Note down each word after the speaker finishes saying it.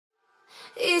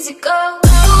easy go.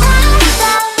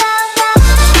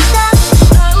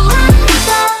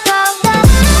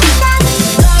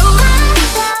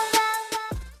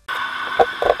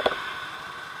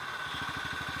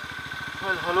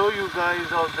 Well, hello you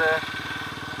guys out there.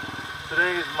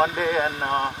 Today is Monday and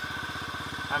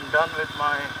I'm done with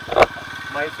my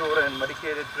Mysore and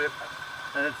Madikeri trip,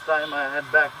 and it's time I head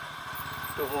back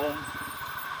to home,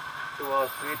 to our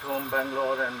sweet home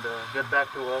Bangalore, and get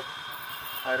back to work.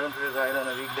 I don't really ride on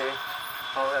a weekday.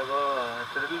 However,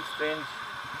 it's a little strange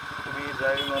to be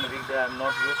driving on a weekday. I'm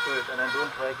not used to it and I don't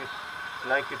like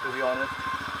it to be honest.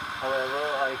 However,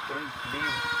 I couldn't leave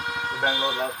to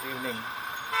Bangalore last evening,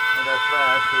 and that's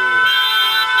why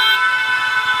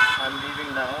I'm leaving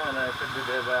now, and I should be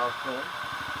there by afternoon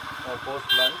or post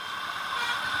lunch.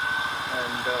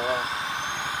 And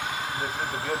this is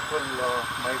the beautiful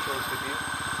Mysore city.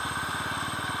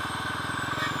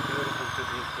 Beautiful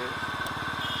city it is.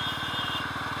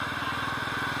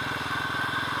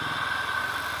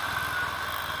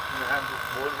 You have this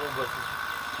Volvo buses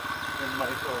in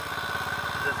Mysore,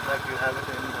 just like you have it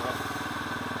in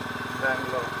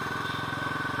Bangalore.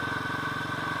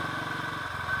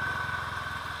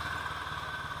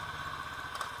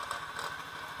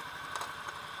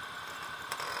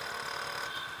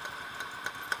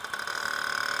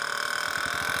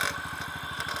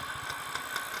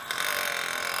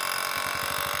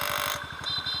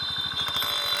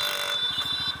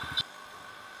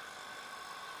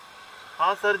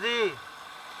 हाँ sir जी,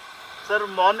 sir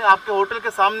morning आपके hotel के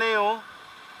सामने ही हूँ।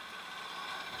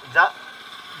 जा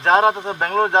रहा था sir,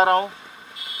 Bangalore जा रहा हूँ।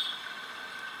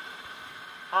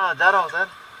 हाँ जा रहा हूँ सर।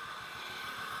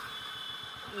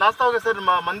 नाश्ता हो गया सर,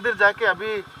 मंदिर जाके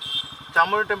अभी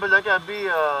चामुंडी टेम्पल जाके अभी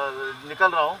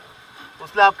निकल रहा हूँ,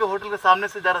 उसलिए आपके होटल के सामने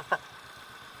से जा रहा था।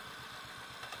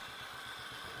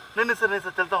 नहीं सर, नहीं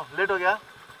सर, चलता हूँ, लेट हो गया।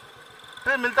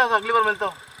 फिर मिलता हूँ, अगली बार मिलता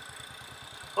हूँ।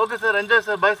 Okay sir, enjoy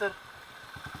sir, bye sir.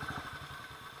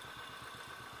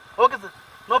 Okay sir,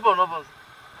 no problem.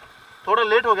 थोड़ा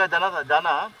लेट हो गया, जाना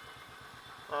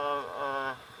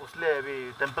उसलिए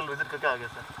अभी टेंपल विजिट करके आ गया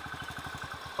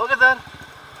sir. Okay sir.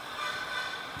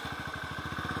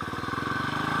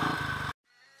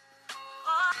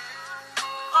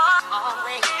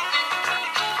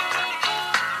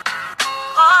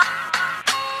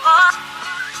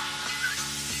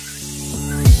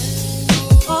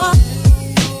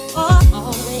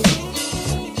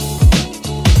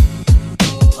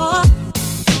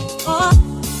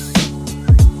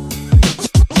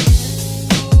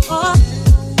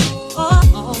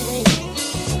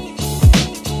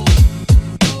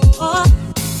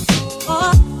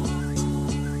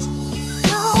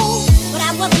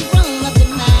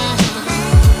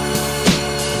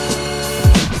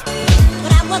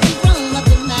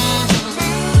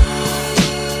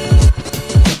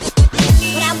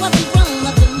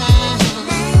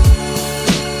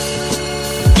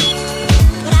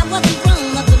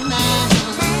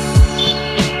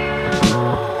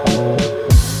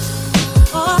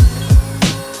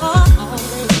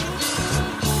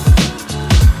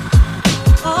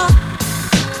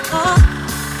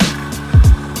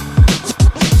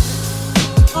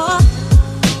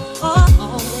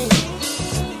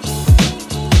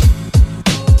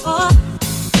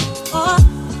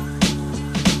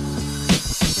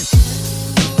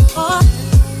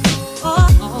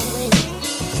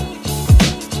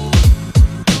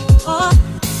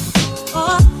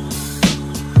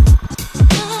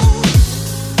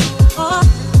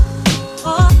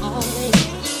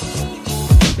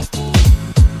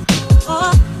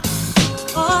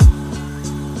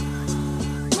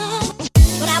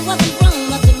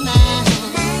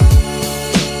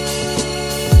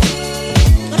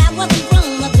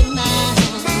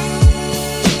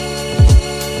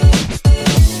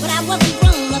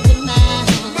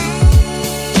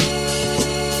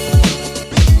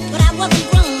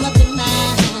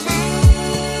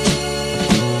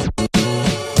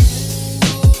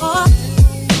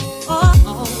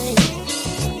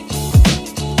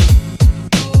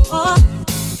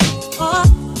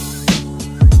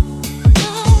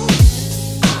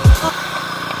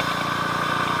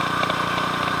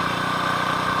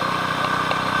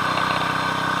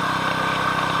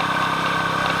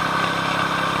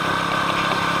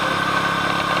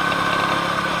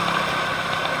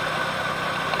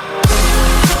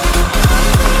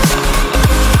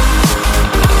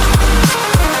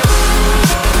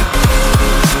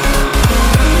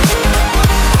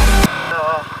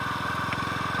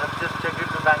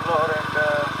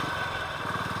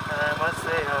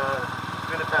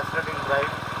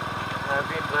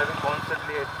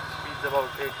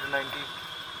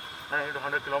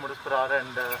 kilometers per hour,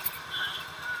 and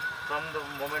from the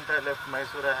moment I left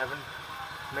Mysore, I haven't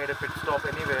made a pit stop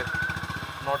anywhere,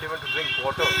 not even to drink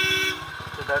water.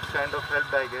 So that's kind of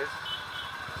helped, I guess.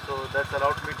 So that's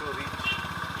allowed me to reach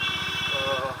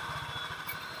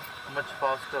much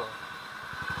faster.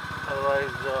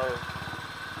 Otherwise,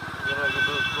 you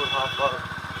lose good half hour.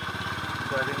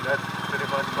 So I think that's pretty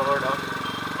much covered up.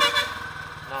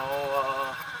 Now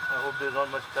I hope there's not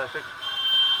much traffic,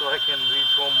 so I can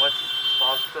reach home much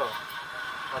faster.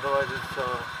 Otherwise, it's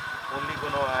only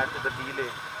going to add to the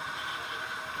delay.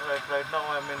 Right now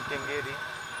I'm in Kengeri,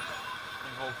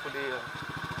 and hopefully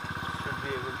should be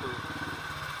able to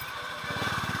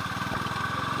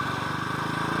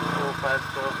go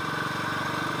faster.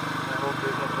 I hope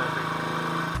there's no traffic.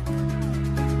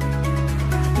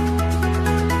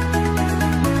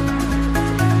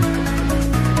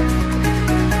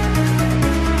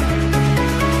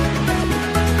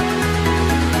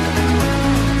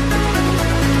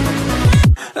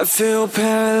 I feel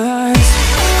paralyzed.